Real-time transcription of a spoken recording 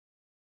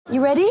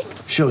You ready?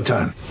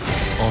 Showtime.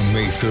 On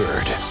May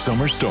 3rd,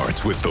 summer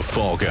starts with The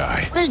Fall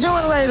Guy. Let's do it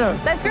later.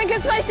 Let's drink a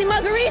spicy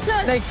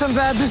margarita. Make some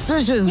bad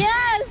decisions.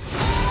 Yes.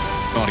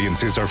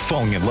 Audiences are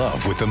falling in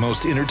love with the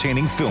most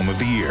entertaining film of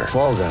the year.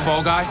 Fall Guy.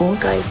 Fall Guy? Fall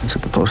Guy. That's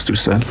what the poster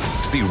said.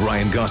 See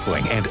Ryan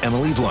Gosling and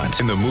Emily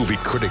Blunt in the movie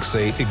critics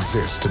say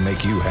exists to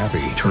make you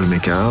happy. Trying to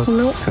make it out?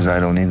 Nope. Because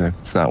I don't either.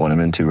 It's not what I'm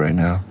into right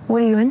now.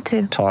 What are you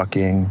into?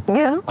 Talking.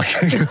 Yeah.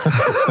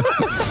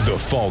 The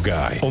Fall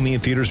Guy. Only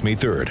in theaters May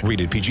 3rd.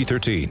 Rated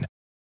PG-13.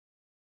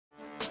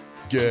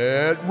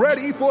 Get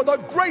ready for the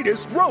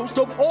greatest roast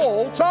of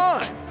all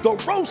time. The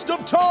Roast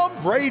of Tom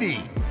Brady.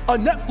 A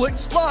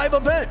Netflix live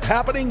event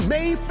happening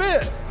May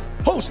 5th.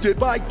 Hosted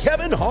by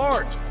Kevin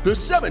Hart. The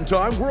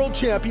 7-time world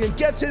champion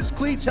gets his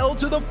cleats held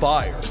to the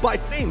fire by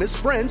famous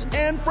friends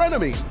and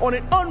frenemies on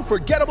an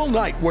unforgettable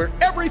night where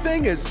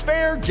everything is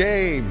fair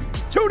game.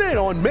 Tune in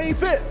on May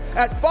 5th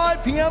at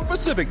 5 p.m.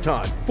 Pacific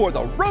time for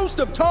the Roast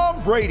of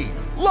Tom Brady.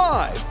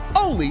 Live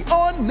only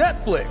on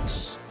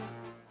Netflix.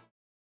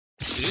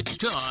 It's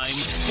time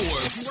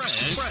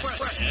for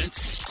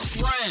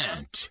Brent's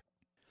Rant.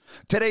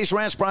 Today's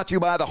rant's brought to you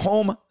by the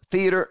Home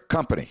Theater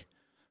Company.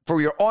 For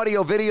your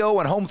audio, video,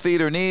 and home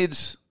theater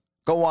needs,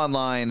 go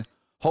online,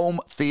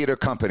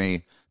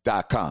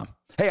 hometheatercompany.com.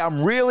 Hey,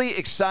 I'm really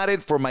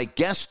excited for my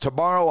guest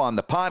tomorrow on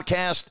the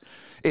podcast.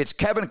 It's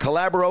Kevin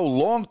Calabro,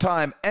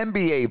 longtime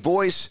NBA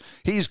voice.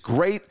 He's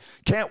great.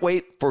 Can't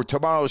wait for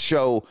tomorrow's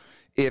show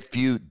if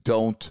you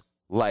don't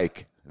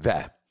like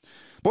that.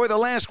 Boy, the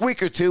last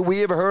week or two, we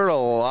have heard a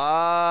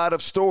lot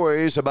of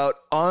stories about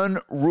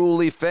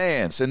unruly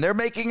fans, and they're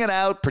making it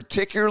out,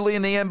 particularly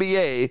in the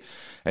NBA,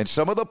 and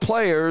some of the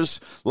players,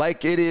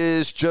 like it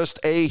is just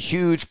a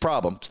huge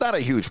problem. It's not a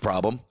huge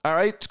problem, all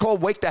right? It's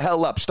called wake the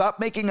hell up. Stop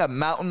making a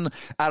mountain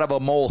out of a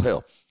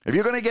molehill. If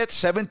you're going to get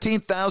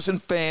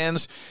 17,000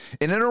 fans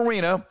in an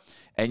arena,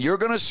 and you're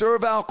going to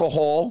serve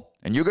alcohol,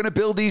 and you're going to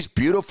build these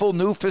beautiful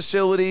new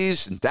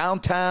facilities in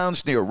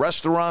downtowns near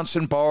restaurants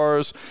and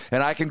bars,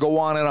 and I can go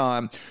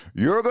on,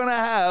 you're going to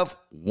have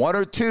one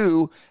or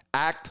two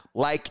act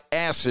like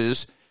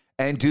asses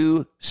and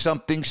do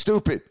something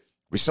stupid.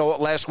 We saw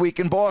it last week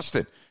in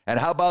Boston. And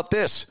how about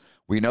this?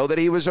 We know that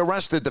he was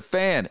arrested, the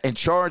fan, and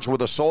charged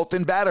with assault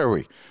and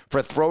battery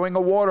for throwing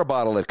a water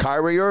bottle at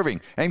Kyrie Irving.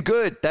 And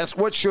good, that's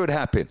what should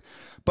happen.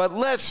 But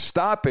let's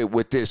stop it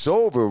with this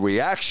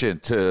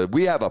overreaction to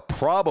we have a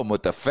problem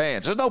with the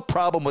fans. There's no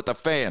problem with the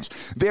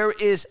fans. There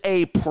is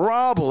a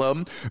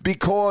problem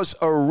because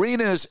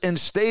arenas and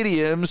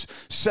stadiums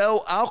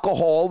sell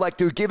alcohol like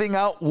they're giving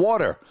out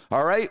water,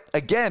 all right?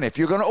 Again, if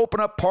you're going to open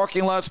up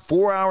parking lots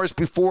 4 hours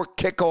before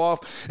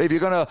kickoff, if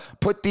you're going to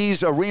put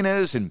these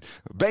arenas and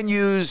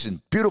venues and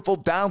beautiful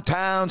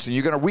downtowns and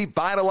you're going to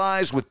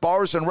revitalize with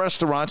bars and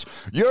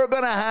restaurants, you're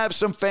going to have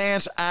some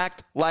fans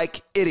act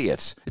like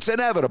idiots. It's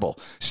inevitable.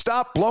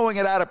 Stop blowing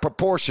it out of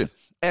proportion.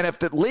 And if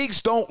the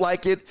leagues don't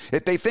like it,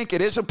 if they think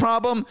it is a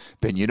problem,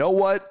 then you know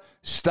what?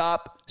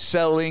 Stop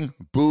selling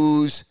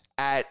booze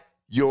at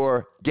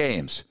your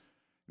games.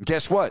 And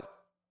guess what?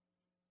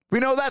 We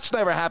know that's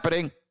never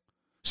happening.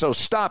 So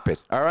stop it,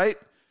 all right?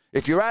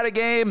 If you're at a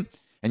game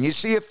and you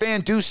see a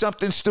fan do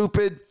something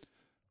stupid,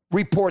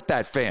 report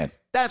that fan.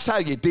 That's how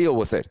you deal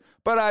with it.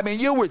 But, I mean,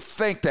 you would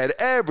think that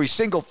every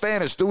single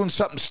fan is doing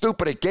something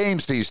stupid at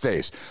games these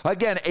days.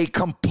 Again, a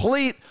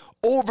complete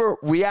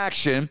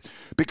overreaction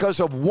because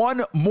of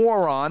one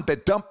moron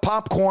that dumped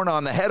popcorn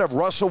on the head of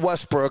Russell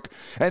Westbrook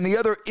and the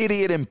other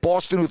idiot in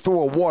Boston who threw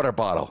a water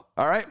bottle.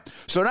 All right?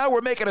 So now we're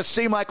making it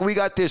seem like we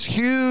got this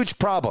huge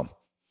problem.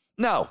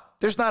 No,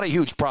 there's not a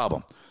huge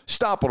problem.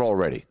 Stop it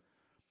already.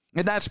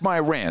 And that's my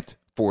rant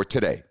for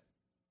today.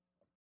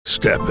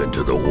 Step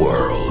into the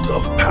world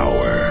of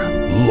power,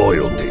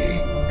 loyalty,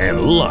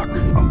 and luck.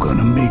 I'm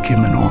gonna make him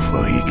an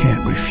offer he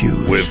can't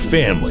refuse. With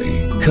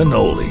family,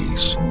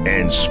 cannolis,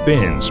 and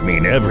spins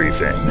mean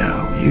everything.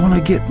 Now, you wanna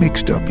get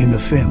mixed up in the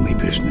family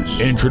business.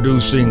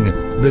 Introducing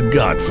The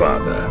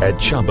Godfather at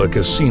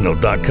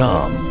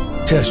ChumbaCasino.com.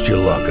 Test your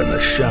luck in the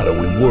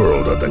shadowy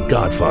world of The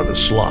Godfather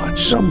slot.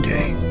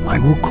 Someday, I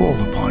will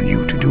call upon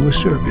you to do a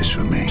service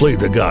for me. Play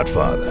The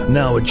Godfather,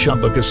 now at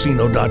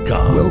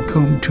ChumbaCasino.com.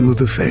 Welcome to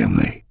the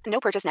family. No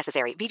purchase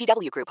necessary.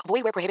 VGW Group.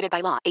 Void where prohibited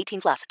by law.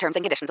 18+. Terms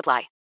and conditions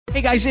apply.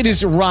 Hey guys, it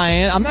is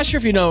Ryan. I'm not sure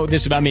if you know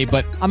this about me,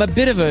 but I'm a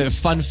bit of a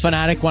fun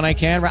fanatic when I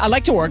can. I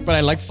like to work, but I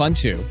like fun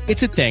too.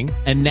 It's a thing.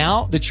 And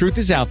now the truth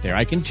is out there.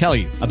 I can tell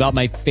you about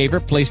my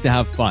favorite place to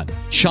have fun.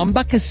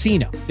 Chumba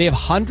Casino. They have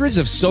hundreds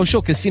of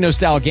social casino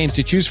style games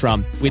to choose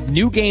from with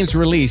new games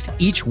released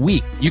each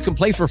week. You can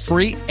play for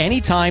free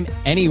anytime,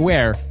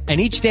 anywhere. And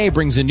each day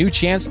brings a new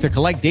chance to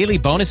collect daily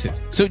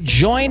bonuses. So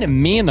join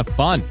me in the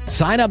fun.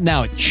 Sign up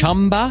now at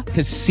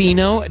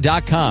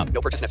ChumbaCasino.com.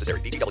 No purchase necessary.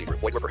 VGW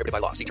Group. Void where prohibited by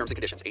law. See terms and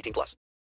conditions. 18+.